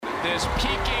this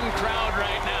peaking crowd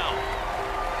right now.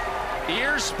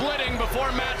 Ears splitting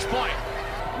before match point.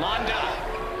 Londell.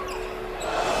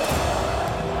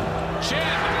 Chin,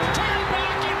 turn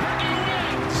back and Purdue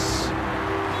wins.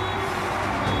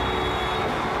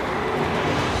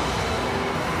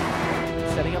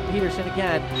 Setting up Peterson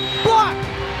again. Block!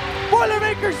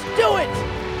 Boilermakers do it!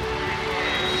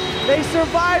 They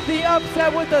survived the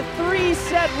upset with a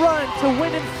 3-set run to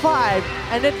win in 5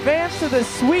 and advance to the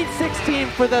Sweet 16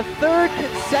 for the 3rd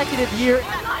consecutive year. The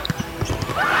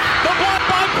block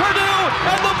by Purdue,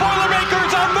 and the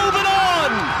Boilermakers are moving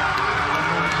on!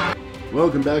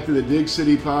 Welcome back to the Dig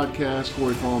City Podcast.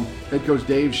 Corey Palm, head coach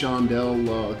Dave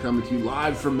Shondell coming to you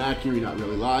live from Mackey Arena. Not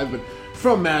really live, but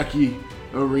from Mackey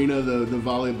Arena. The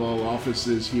volleyball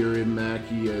offices here in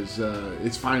Mackey as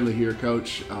it's finally here,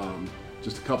 Coach.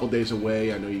 Just a couple days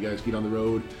away. I know you guys get on the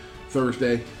road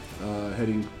Thursday,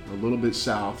 heading a little bit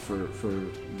south for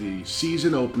the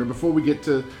season opener. Before we get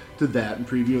to that and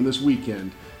previewing this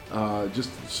weekend,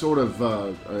 just sort of,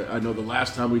 I know the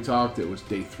last time we talked, it was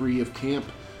day 3 of camp.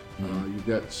 You've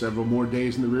got several more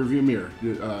days in the rearview mirror.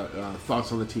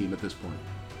 Thoughts on the team at this point?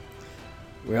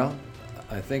 Well,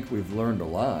 I think we've learned a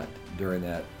lot during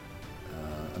that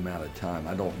amount of time.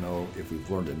 I don't know if we've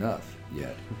learned enough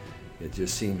yet. It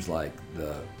just seems like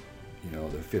the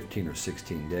 15 or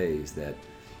 16 days that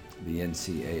the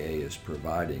NCAA is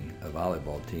providing a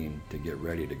volleyball team to get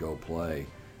ready to go play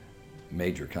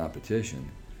major competition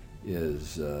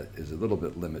is a little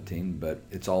bit limiting, but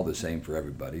it's all the same for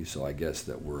everybody. So I guess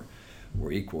that we're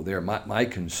equal there. My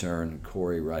concern,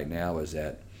 Corey, right now is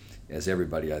that, as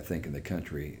everybody I think in the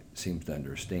country seems to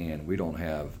understand, we don't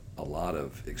have a lot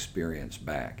of experience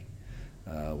back.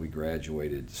 We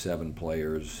graduated 7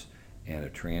 players and a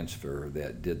transfer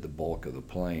that did the bulk of the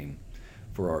playing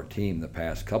for our team the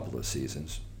past couple of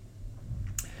seasons,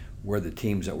 where the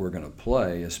teams that we're going to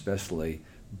play, especially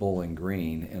Bowling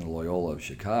Green and Loyola of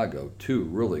Chicago, 2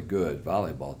 really good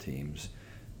volleyball teams,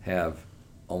 have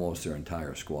almost their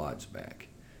entire squads back.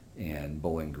 And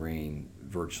Bowling Green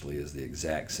virtually is the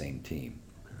exact same team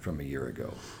from a year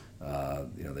ago.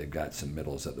 They've got some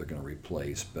middles that they're going to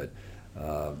replace, but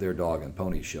their dog and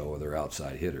pony show are their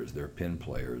outside hitters. They're pin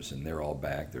players, and they're all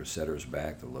back. Their setter's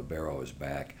back. The libero is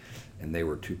back, and they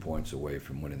were 2 points away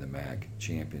from winning the MAC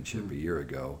championship a year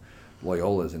ago.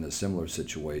 Loyola's in a similar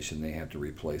situation. They have to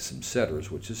replace some setters,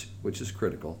 which is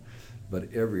critical,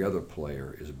 but every other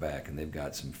player is back, and they've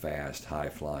got some fast,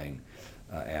 high-flying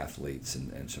athletes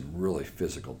and some really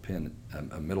physical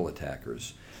middle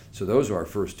attackers. So those are our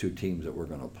first 2 teams that we're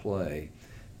going to play,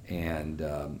 and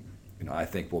I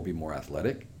think we'll be more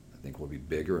athletic. I think we'll be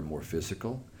bigger and more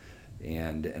physical,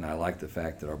 and I like the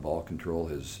fact that our ball control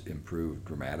has improved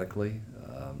dramatically.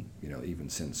 Even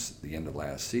since the end of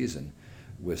last season,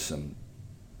 with some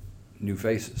new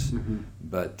faces.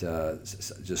 But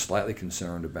just slightly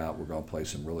concerned about we're going to play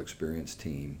some real experienced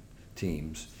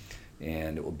teams,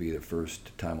 and it will be the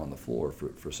first time on the floor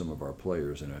for some of our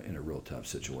players in a real tough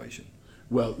situation.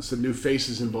 Well, some new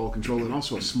faces in ball control and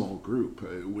also a small group.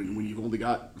 When you've only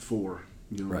got 4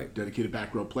 right. dedicated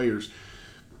back row players,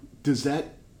 is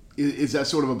that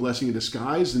sort of a blessing in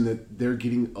disguise in that they're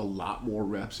getting a lot more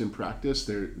reps in practice?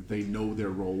 They know their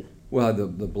role? Well, the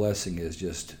blessing is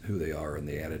just who they are and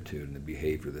the attitude and the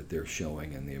behavior that they're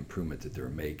showing and the improvement that they're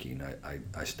making.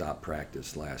 I stopped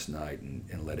practice last night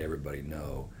and let everybody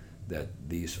know that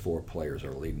these 4 players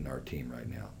are leading our team right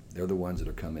now. They're the ones that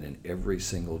are coming in every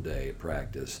single day at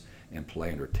practice and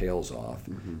playing their tails off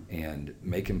and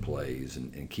making plays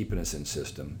and keeping us in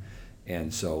system.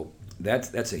 And so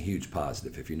that's a huge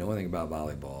positive. If you know anything about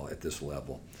volleyball at this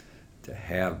level, to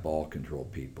have ball control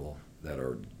people that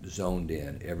are zoned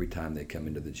in every time they come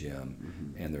into the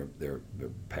gym, and they're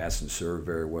pass and serve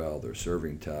very well, they're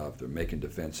serving tough, they're making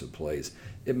defensive plays,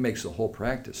 it makes the whole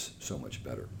practice so much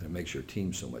better. It makes your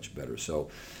team so much better. So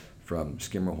from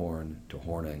Skimmerhorn to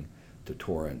Horning to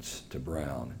Torrance to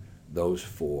Brown, those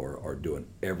 4 are doing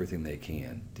everything they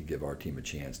can to give our team a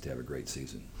chance to have a great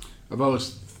season.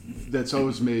 That's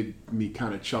always made me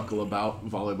kind of chuckle about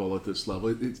volleyball at this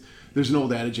level. There's an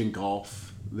old adage in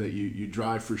golf that you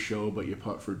drive for show, but you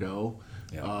putt for dough.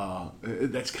 Yeah.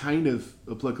 That's kind of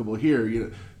applicable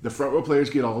here. The front row players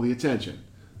get all the attention,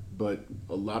 but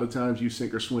a lot of times you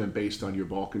sink or swim based on your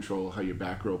ball control, how your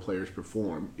back row players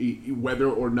perform, whether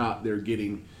or not they're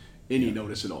getting any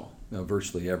notice at all. No,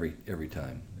 virtually every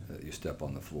time you step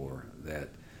on the floor, that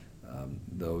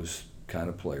those kind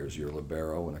of players, your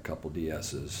libero and a couple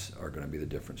DSs, are going to be the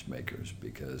difference makers,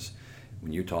 because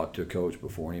when you talk to a coach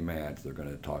before any match, they're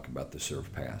going to talk about the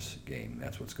serve pass game.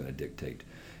 That's what's going to dictate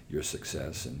your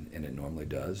success, and it normally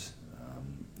does.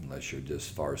 unless you're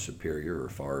just far superior or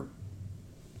far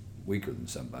weaker than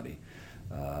somebody.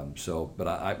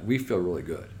 But we feel really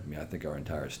good. I mean, I think our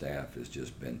entire staff has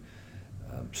just been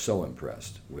so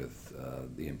impressed with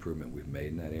the improvement we've made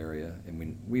in that area.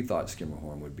 And we thought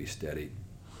Skimmerhorn would be steady.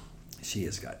 She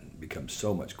has become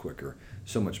so much quicker,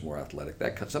 so much more athletic.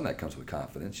 Some of that comes with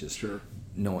confidence, just Sure.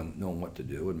 knowing what to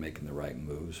do and making the right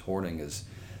moves. Horning is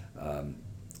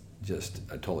just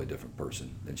a totally different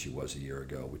person than she was a year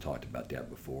ago. We talked about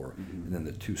that before. Mm-hmm. And then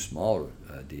the two smaller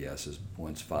DSs,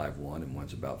 one's 5'1" and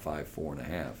one's about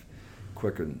 5'4.5",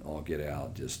 quicker than all get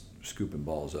out, just scooping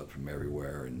balls up from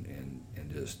everywhere and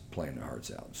just playing their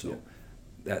hearts out. So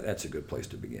that's a good place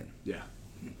to begin.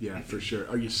 Yeah, for sure.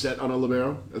 Are you set on a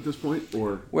libero at this point,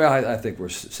 or? Well, I think we're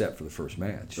set for the first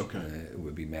match. Okay. It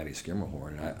would be Maddie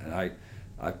Skimmerhorn, and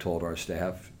I've told our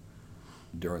staff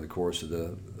during the course of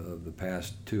the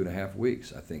past 2.5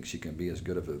 weeks, I think she can be as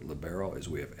good of a libero as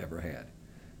we have ever had,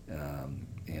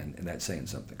 and that's saying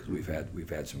something because we've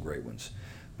had some great ones,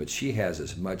 but she has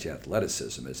as much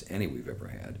athleticism as any we've ever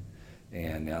had,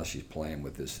 and now she's playing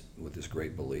with this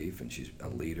great belief, and she's a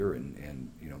leader,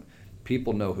 and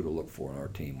people know who to look for on our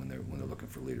team when they're looking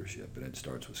for leadership, and it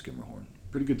starts with Skimmerhorn.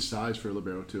 Pretty good size for a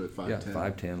libero too at 5'10". Yeah,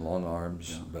 5'10", long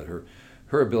arms, but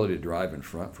her ability to drive in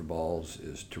front for balls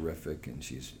is terrific, and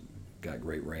she's got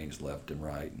great range left and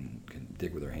right and can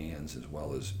dig with her hands as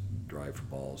well as drive for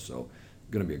balls. So,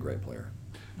 going to be a great player.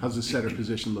 How's the setter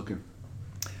position looking?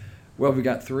 Well, we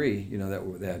got three,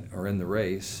 that are in the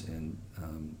race, and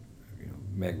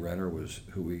Meg Renner was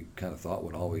who we kind of thought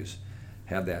would always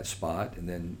have that spot, and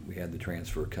then we had the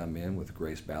transfer come in with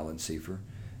Grace Ballensiefer,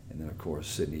 and then of course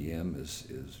Sydney Yim is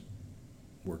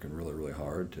working really, really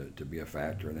hard to be a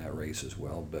factor in that race as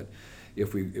well. But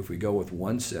if we go with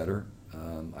one setter,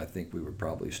 I think we would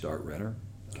probably start Renner.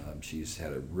 She's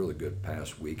had a really good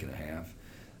past week and a half.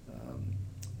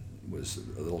 Was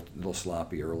a little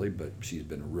sloppy early, but she's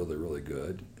been really, really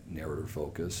good. Narrowed her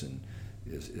focus and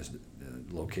is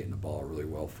locating the ball really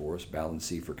well for us.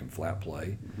 Ballensiefer can flat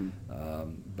play,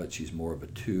 but she's more of a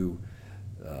two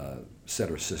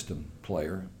setter system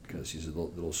player because she's a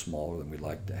little smaller than we'd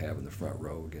like to have in the front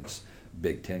row against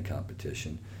Big Ten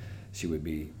competition. She would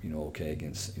be okay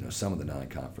against some of the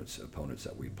non-conference opponents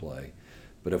that we play.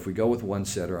 But if we go with one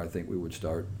setter, I think we would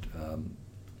start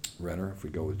Renner. If we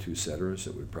go with two setters,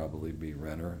 it would probably be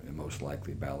Renner and most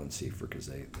likely Ballensiefer because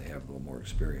they have a little more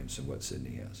experience than what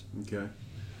Sydney has. Okay.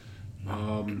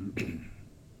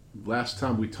 Last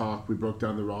time we talked, we broke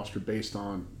down the roster based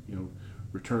on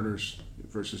returners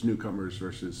versus newcomers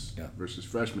versus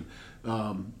freshmen.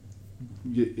 We're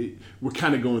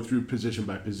kind of going through position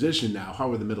by position now.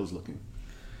 How are the middles looking?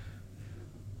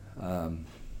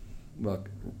 Well,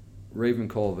 Raven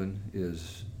Colvin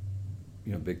is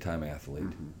big time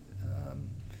athlete.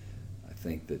 I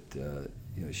think that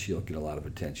she'll get a lot of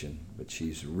attention, but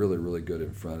she's really, really good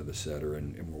in front of the setter,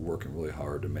 and we're working really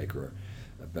hard to make her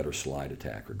a better slide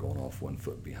attacker, going off 1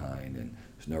 foot behind, and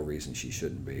there's no reason she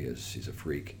shouldn't be, as she's a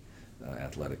freak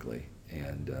athletically.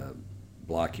 And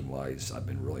blocking wise, I've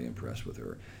been really impressed with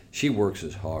her. She works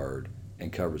as hard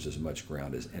and covers as much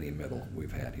ground as any middle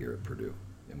we've had here at Purdue.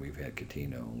 And we've had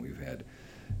Catino, and we've had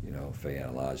Faye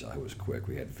Analaja, who was quick.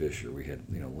 We had Fisher, we had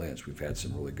Lynch. We've had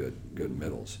some really good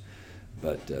middles.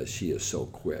 But she is so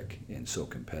quick and so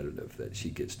competitive that she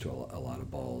gets to a lot of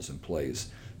balls and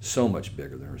plays so much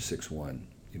bigger than her 6'1",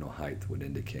 height would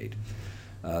indicate.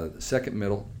 The second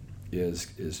middle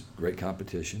is great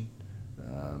competition.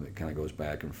 It kind of goes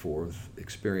back and forth.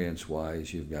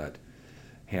 Experience-wise, you've got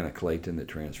Hannah Clayton that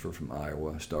transferred from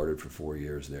Iowa, started for 4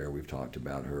 years there. We've talked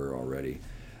about her already.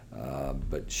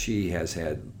 But she has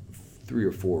had 3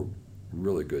 or 4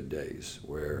 really good days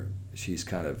where she's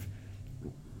kind of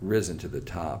risen to the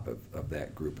top of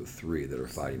that group of 3 that are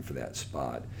fighting for that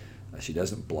spot. She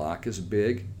doesn't block as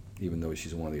big, even though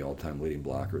she's one of the all-time leading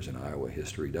blockers in Iowa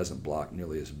history. Doesn't block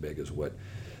nearly as big as what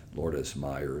Lourdes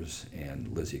Myers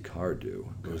and Lizzie Carr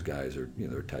do. Those guys are,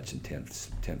 they're touching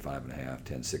 10.5.5,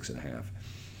 10.6.5.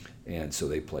 And so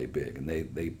they play big. And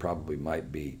they probably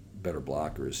might be better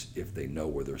blockers if they know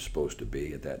where they're supposed to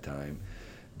be at that time.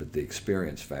 But the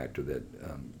experience factor that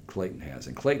Clayton has,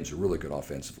 and Clayton's really good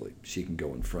offensively. She can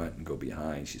go in front and go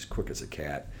behind. She's quick as a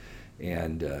cat,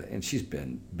 and she's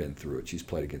been through it. She's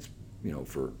played against,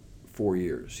 for 4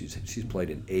 years. She's played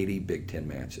in 80 Big Ten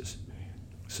matches.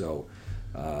 So,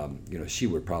 she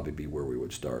would probably be where we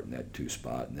would start in that 2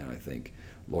 spot. And then I think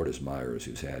Lourdes Myers,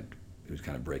 who's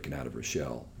kind of breaking out of her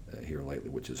shell here lately,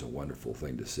 which is a wonderful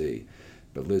thing to see.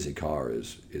 But Lizzie Carr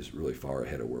is really far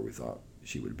ahead of where we thought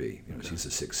she would be. She's a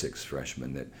 6'6"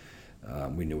 freshman that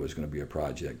We knew it was going to be a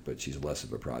project, but she's less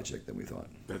of a project than we thought.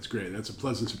 That's great. That's a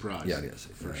pleasant surprise. Yeah, it is.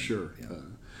 For sure.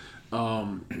 Yeah.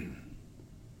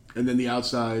 And then the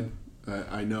outside,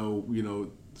 I know,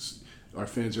 our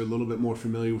fans are a little bit more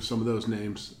familiar with some of those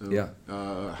names.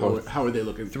 How are they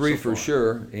looking? Three so for far?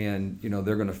 sure, and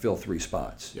they're going to fill 3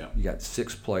 spots. Yeah. You got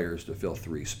 6 players to fill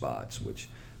 3 spots, which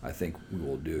I think we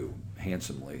will do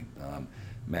handsomely.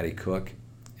 Maddie Cook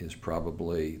is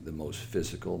probably the most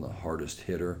physical and the hardest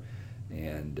hitter,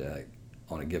 and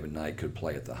on a given night could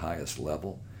play at the highest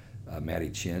level. Maddie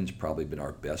Chin's probably been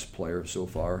our best player so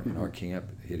far in our camp,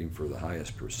 hitting for the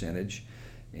highest percentage,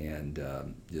 and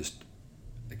just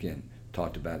again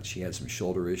talked about she had some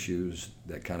shoulder issues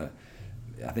that kind of,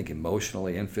 I think,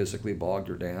 emotionally and physically bogged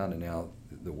her down, and now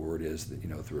the word is that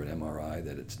through an MRI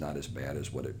that it's not as bad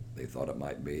as what they thought it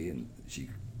might be, and she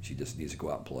just needs to go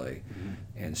out and play.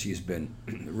 And she's been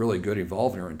really good,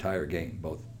 involved in her entire game,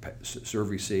 both serve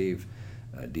receive,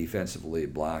 defensively,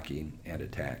 blocking, and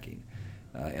attacking.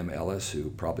 Emma Ellis,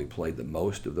 who probably played the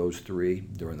most of those 3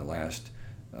 during the last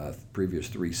previous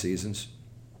 3 seasons,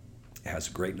 has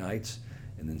great nights,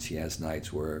 and then she has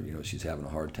nights where she's having a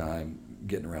hard time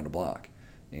getting around the block.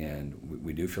 And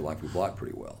we do feel like we block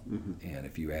pretty well. And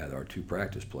if you add our 2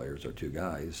 practice players, our 2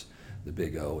 guys, the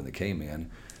Big O and the K-Man,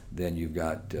 then you've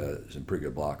got some pretty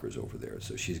good blockers over there.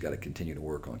 So she's got to continue to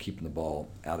work on keeping the ball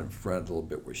out in front a little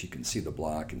bit where she can see the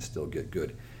block and still get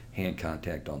good hand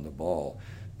contact on the ball.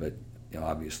 But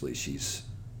obviously she's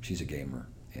a gamer,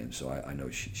 and so I know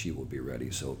she will be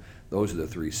ready. So those are the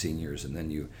 3 seniors, and then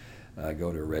you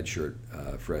go to a redshirt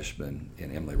freshman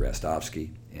in Emily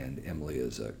Rastovsky, and Emily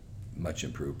is a much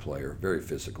improved player, very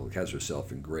physical, has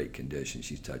herself in great condition.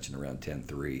 She's touching around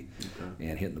 10-3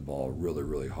 and hitting the ball really,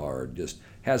 really hard. Just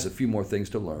has a few more things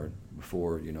to learn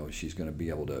before she's going to be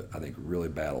able to, I think, really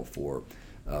battle for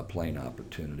playing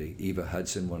opportunity. Eva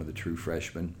Hudson, one of the true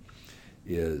freshmen,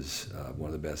 is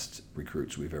one of the best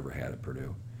recruits we've ever had at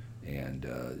Purdue, and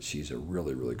she's a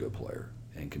really, really good player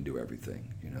and can do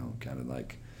everything. Kind of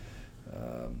like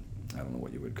I don't know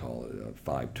what you would call it, a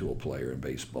 5-tool player in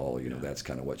baseball. That's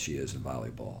kind of what she is in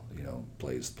volleyball.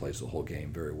 Plays the whole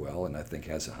game very well, and I think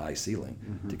has a high ceiling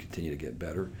to continue to get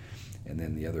better. And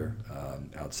then the other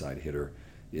outside hitter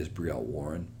is Brielle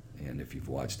Warren, and if you've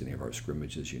watched any of our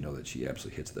scrimmages, you know that she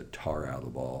absolutely hits the tar out of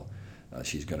the ball.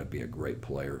 She's going to be a great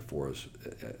player for us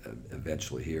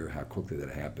eventually here. How quickly that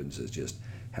happens is just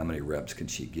how many reps can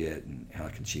she get, and how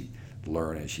can she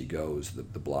learn as she goes. The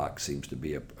block seems to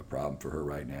be a problem for her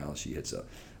right now. She hits a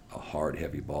hard,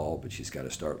 heavy ball, but she's got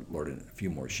to start learning a few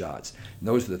more shots. And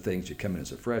those are the things you come in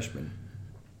as a freshman,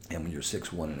 and when you're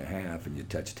 6'1.5" and you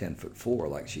touch 10'4"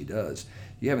 like she does,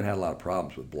 you haven't had a lot of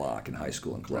problems with block in high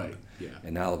school and club. Right. Yeah.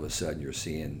 And now all of a sudden you're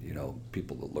seeing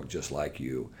people that look just like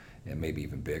you and maybe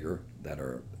even bigger that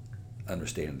are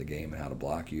understanding the game and how to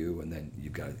block you, and then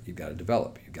you've got to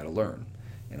develop, you've got to learn.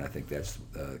 And I think that's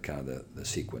kind of the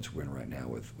sequence we're in right now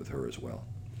with her as well.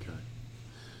 Okay.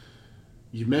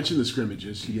 You mentioned the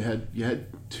scrimmages. You had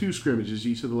 2 scrimmages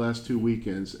each of the last 2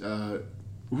 weekends.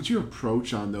 What's your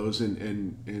approach on those,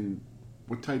 and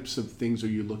what types of things are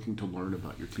you looking to learn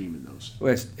about your team in those?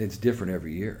 Well, it's different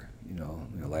every year.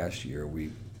 Last year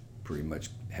we pretty much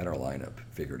had our lineup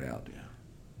figured out. Yeah.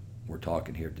 We're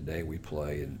talking here today. We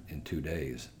play in 2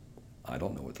 days. I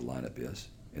don't know what the lineup is.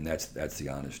 And that's the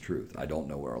honest truth. I don't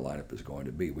know where our lineup is going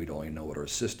to be. We don't even know what our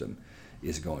system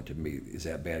is going to be. Is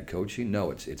that bad coaching?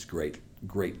 No, it's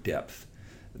great depth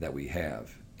that we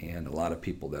have, and a lot of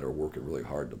people that are working really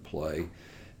hard to play.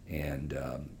 And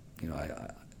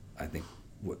I think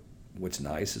what's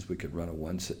nice is we could run a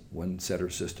one-setter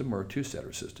system or a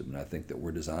 2-setter system, and I think that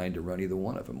we're designed to run either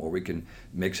one of them, or we can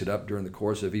mix it up during the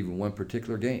course of even one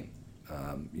particular game.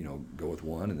 Go with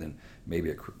one, and then maybe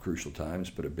at crucial times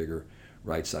put a bigger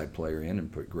right side player in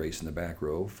and put Grace in the back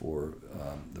row for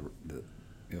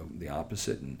the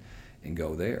opposite, and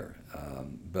go there.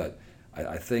 But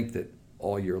I think that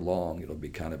all year long it'll be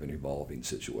kind of an evolving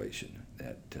situation,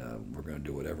 that we're going to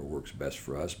do whatever works best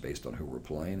for us based on who we're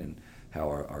playing and how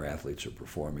our athletes are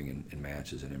performing in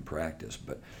matches and in practice.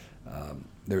 But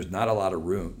there's not a lot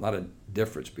of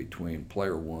difference between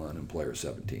player 1 and player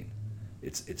 17.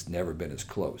 It's never been as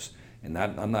close. And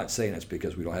I'm not saying it's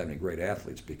because we don't have any great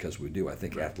athletes, because we do. I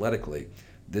think athletically,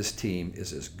 this team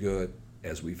is as good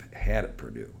as we've had at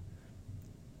Purdue.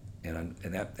 And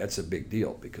that's a big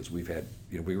deal, because we've had,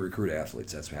 we recruit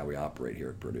athletes. That's how we operate here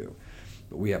at Purdue.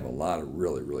 But we have a lot of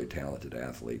really, really talented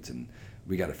athletes, and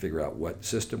we got to figure out what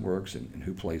system works and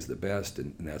who plays the best.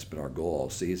 And that's been our goal all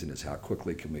season, is how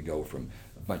quickly can we go from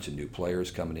a bunch of new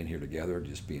players coming in here together,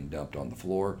 just being dumped on the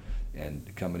floor,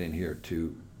 and coming in here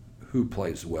to who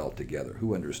plays well together,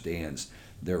 who understands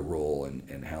their role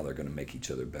and how they're going to make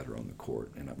each other better on the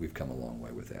court. And we've come a long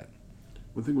way with that.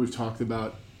 One thing we've talked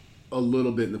about a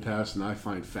little bit in the past and I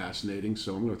find fascinating,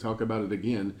 so I'm going to talk about it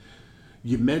again.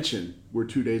 You mentioned we're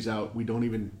 2 days out. We don't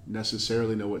even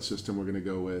necessarily know what system we're going to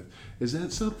go with. Is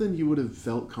that something you would have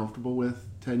felt comfortable with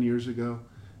 10 years ago?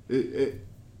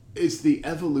 It's the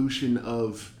evolution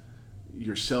of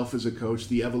yourself as a coach,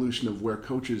 the evolution of where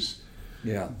coaches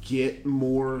get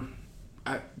more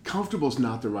comfortable is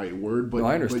not the right word, but no,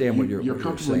 I understand but you're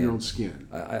comfortable in your own skin.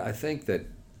 I think that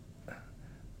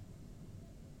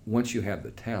once you have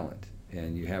the talent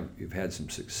and you've had some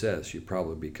success, you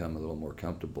probably become a little more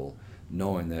comfortable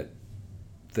knowing that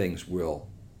things will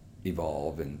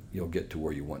evolve and you'll get to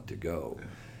where you want to go.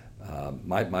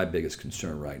 My biggest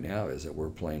concern right now is that we're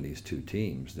playing these two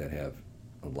teams that have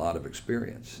a lot of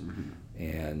experience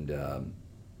and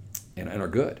are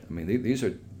good. I mean, these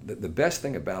are the best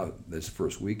thing about this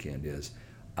first weekend is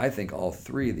I think all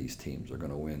three of these teams are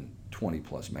going to win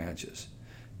 20-plus matches,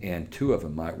 and two of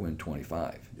them might win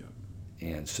 25.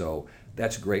 And so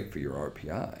that's great for your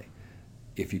RPI.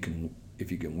 If you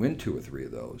can win two or three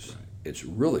of those, it's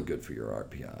really good for your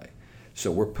RPI. So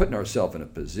we're putting ourselves in a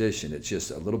position. It's just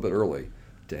a little bit early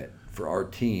for our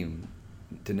team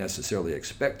to necessarily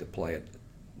expect to play at the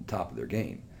top of their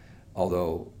game.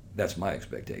 Although that's my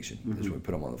expectation is when we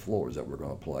put them on the floor is that we're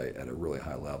going to play at a really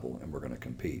high level and we're going to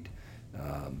compete.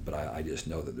 But I just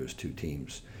know that there's two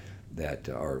teams that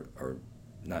are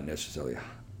not necessarily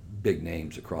big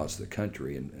names across the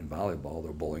country in volleyball.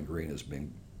 Though Bowling Green has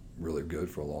been really good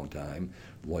for a long time.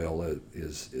 Loyola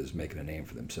is making a name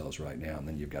for themselves right now. And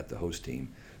then you've got the host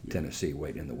team, Tennessee,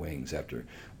 waiting in the wings after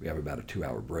we have about a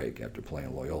 2-hour break after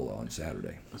playing Loyola on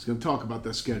Saturday. I was going to talk about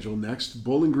that schedule next.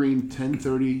 Bowling Green,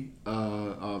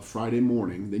 10:30 Friday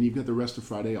morning. Then you've got the rest of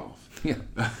Friday off. Yeah.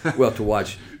 Well, to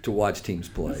watch teams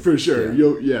play. For sure.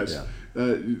 Yeah. Yes. Yeah.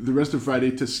 The rest of Friday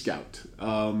to scout.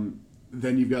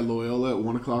 Then you've got Loyola at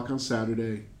 1 o'clock on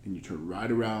Saturday, and you turn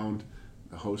right around.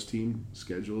 The host team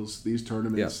schedules these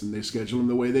tournaments, and they schedule them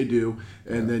the way they do.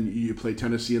 And then you play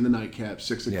Tennessee in the nightcap,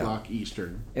 6 o'clock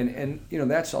Eastern. And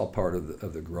that's all part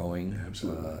of the growing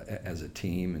as a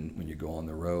team, and when you go on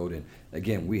the road. And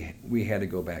again, we had to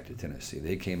go back to Tennessee.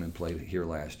 They came and played here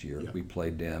last year. We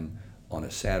played them on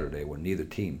a Saturday when neither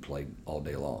team played all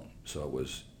day long, so it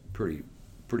was pretty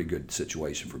good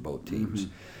situation for both teams.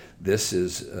 This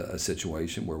is a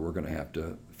situation where we're going to have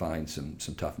to find some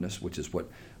toughness, which is what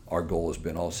our goal has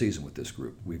been all season with this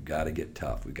group. We've got to get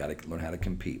tough. We've got to learn how to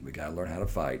compete. We've got to learn how to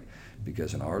fight,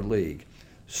 because in our league,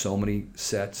 so many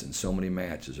sets and so many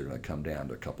matches are going to come down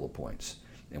to a couple of points,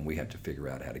 and we have to figure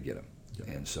out how to get them.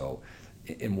 And so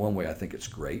in one way, I think it's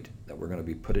great that we're going to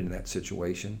be put into that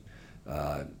situation.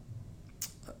 Other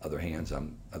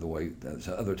time,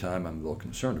 I'm a little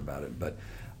concerned about it, but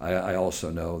I also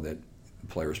know that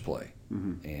players play.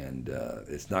 And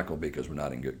it's not going to be because we're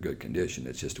not in good condition.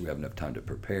 It's just we have enough time to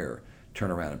prepare,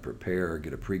 turn around and prepare,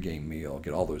 get a pregame meal,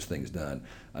 get all those things done.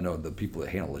 I know the people that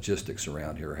handle logistics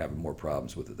around here are having more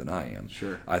problems with it than I am.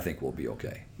 Sure. I think we'll be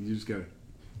okay.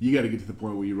 You got to get to the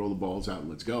point where you roll the balls out and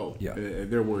let's go. Yeah.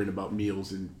 And they're worried about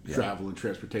meals and travel and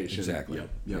transportation. Exactly.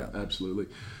 Yeah, absolutely.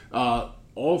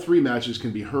 All three matches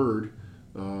can be heard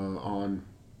on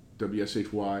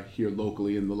WSHY here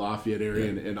locally in the Lafayette area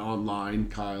and online.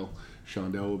 Kyle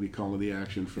Shondell will be calling the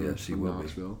action from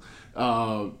Knoxville.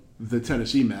 The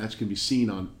Tennessee match can be seen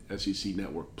on SEC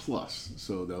Network Plus,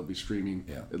 so they'll be streaming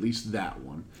at least that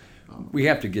one. We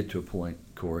have to get to a point,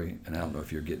 Corey, and I don't know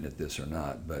if you're getting at this or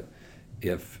not, but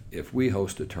if we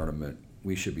host a tournament,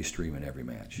 we should be streaming every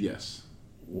match. Yes.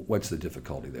 What's the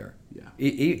difficulty there? Yeah.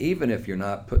 Even if you're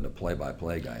not putting a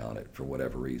play-by-play guy on it for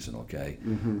whatever reason, okay?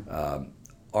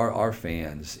 Our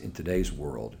fans in today's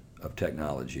world of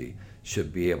technology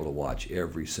should be able to watch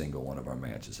every single one of our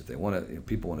matches. If they want to,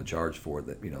 people want to charge for it,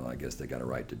 that I guess they got a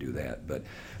right to do that. But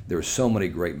there's so many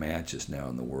great matches now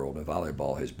in the world, and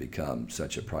volleyball has become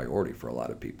such a priority for a lot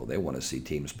of people. They want to see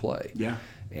teams play. Yeah.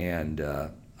 And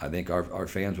I think our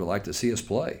fans would like to see us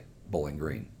play Bowling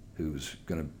Green, who's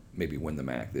going to maybe win the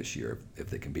MAC this year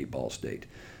if they can beat Ball State.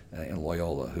 And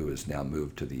Loyola, who has now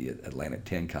moved to the Atlantic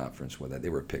 10 Conference, where they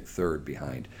were picked third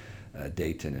behind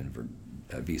Dayton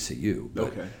and VCU.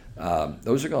 But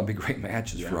those are going to be great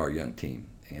matches for our young team.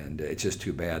 And it's just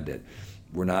too bad that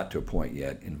we're not to a point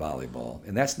yet in volleyball.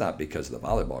 And that's not because of the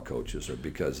volleyball coaches or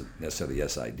because necessarily the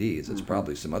SIDs. It's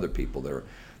probably some other people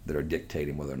that are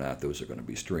dictating whether or not those are going to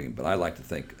be streamed. But I like to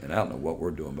think, and I don't know what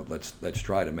we're doing, but let's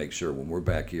try to make sure when we're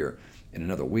back here in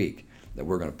another week that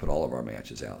we're going to put all of our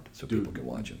matches out so people can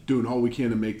watch them. Doing all we can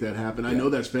to make that happen. I know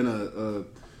that's been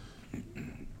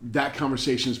that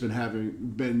conversation's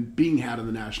been being had on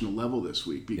the national level this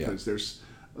week because there's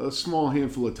a small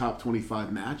handful of top 25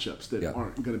 matchups that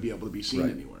aren't going to be able to be seen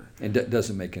anywhere. And it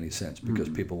doesn't make any sense because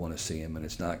people want to see him, and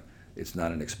it's not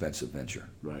an expensive venture.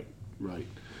 Right.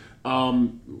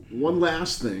 One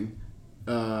last thing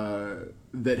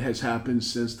that has happened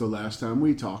since the last time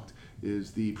we talked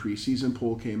is the preseason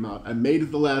poll came out. I made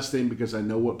it the last thing because I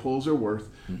know what polls are worth.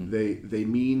 They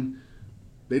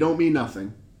don't mean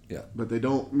nothing. Yeah. But they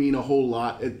don't mean a whole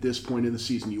lot at this point in the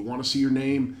season. You want to see your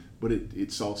name, but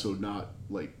it's also not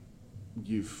like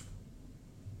you've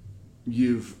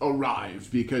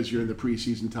arrived because you're in the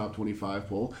preseason top 25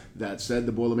 poll. That said,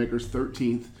 the Boilermakers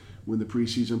 13th when the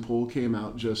preseason poll came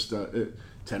out. Just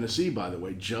Tennessee, by the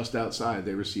way, just outside.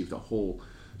 They received a whole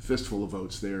fistful of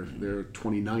votes. They're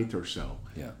 29th or so.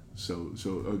 Yeah. So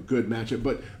a good matchup.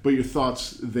 But your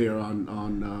thoughts there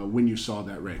on when you saw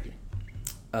that ranking?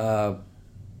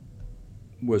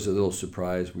 Was a little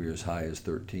surprised we were as high as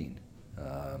 13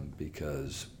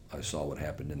 because I saw what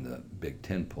happened in the Big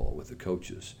Ten poll with the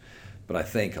coaches. But I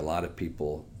think a lot of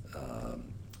people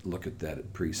look at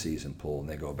that preseason poll and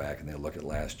they go back and they look at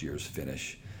last year's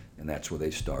finish, and that's where they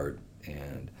start.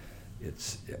 And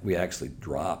we actually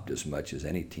dropped as much as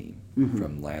any team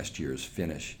from last year's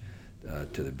finish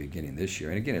to the beginning this year.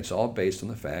 And again, it's all based on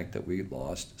the fact that we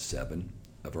lost 7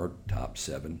 of our top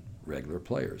 7 regular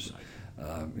players. Right.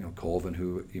 Colvin,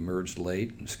 who emerged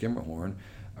late, and Skimmerhorn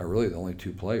are really the only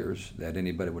 2 players that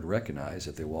anybody would recognize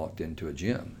if they walked into a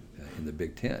gym in the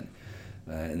Big Ten.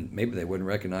 And maybe they wouldn't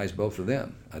recognize both of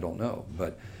them. I don't know.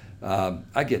 But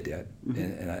I get that,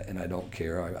 and I don't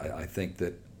care. I think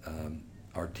that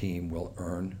our team will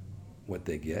earn what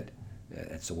they get.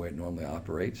 That's the way it normally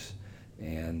operates.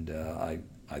 And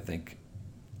I think,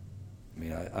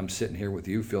 I'm sitting here with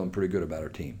you feeling pretty good about our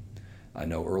team. I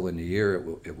know early in the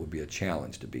year it will be a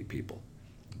challenge to beat people,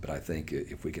 but I think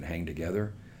if we can hang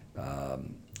together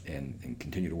and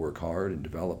continue to work hard and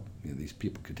develop, these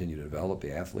people continue to develop,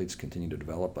 the athletes continue to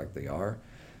develop like they are,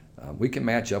 we can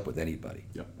match up with anybody.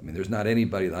 Yep. There's not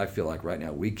anybody that I feel like right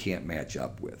now we can't match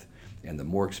up with. And the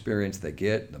more experience they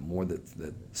get, the more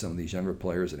that some of these younger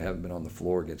players that haven't been on the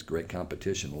floor against great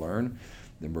competition learn,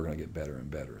 then we're going to get better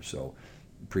and better. So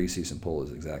preseason poll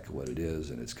is exactly what it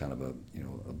is, and it's kind of a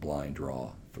blind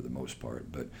draw for the most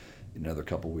part. But in another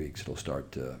couple weeks, it'll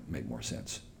start to make more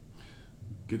sense.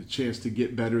 Get a chance to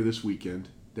get better this weekend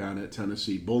down at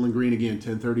Tennessee. Bowling Green again,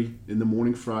 10:30 in the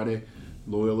morning Friday.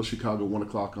 Loyola Chicago, 1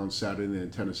 o'clock on Saturday, and then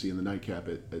Tennessee in the nightcap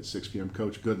at 6 p.m.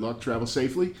 Coach, good luck. Travel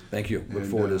safely. Thank you. Look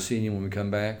forward to seeing you when we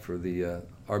come back for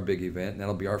our big event. And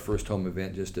that'll be our first home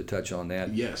event, just to touch on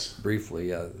that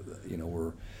briefly.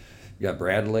 We got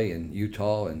Bradley and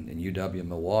Utah and UW and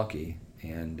Milwaukee.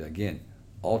 And, again,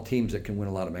 all teams that can win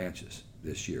a lot of matches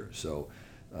this year. So,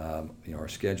 our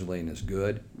scheduling is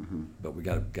good, but we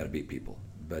got to beat people.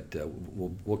 But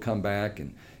we'll come back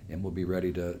and we'll be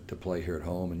ready to play here at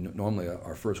home. And normally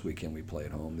our first weekend we play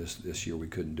at home. This year we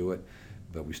couldn't do it,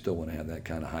 but we still want to have that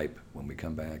kind of hype when we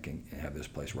come back and have this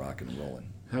place rocking and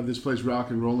rolling. Have this place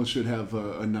rocking and rolling. Should have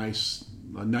a nice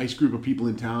group of people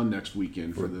in town next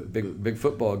weekend for the big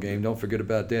football game. Don't forget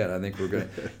about that. I think we're going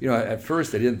to, at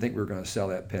first I didn't think we were going to sell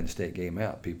that Penn State game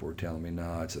out. People were telling me,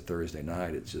 no, it's a Thursday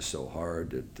night. It's just so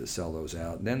hard to sell those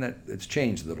out. And then it's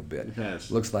changed a little bit. It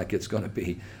has. Looks like it's going to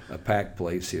be a packed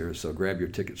place here. So grab your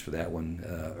tickets for that one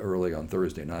early on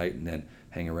Thursday night, and then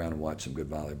hang around and watch some good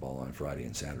volleyball on Friday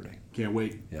and Saturday. Can't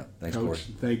wait. Yeah. Thanks, Coach. Corey.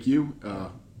 Thank you.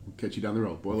 We'll catch you down the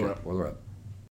road. Boiler up. Boiler up.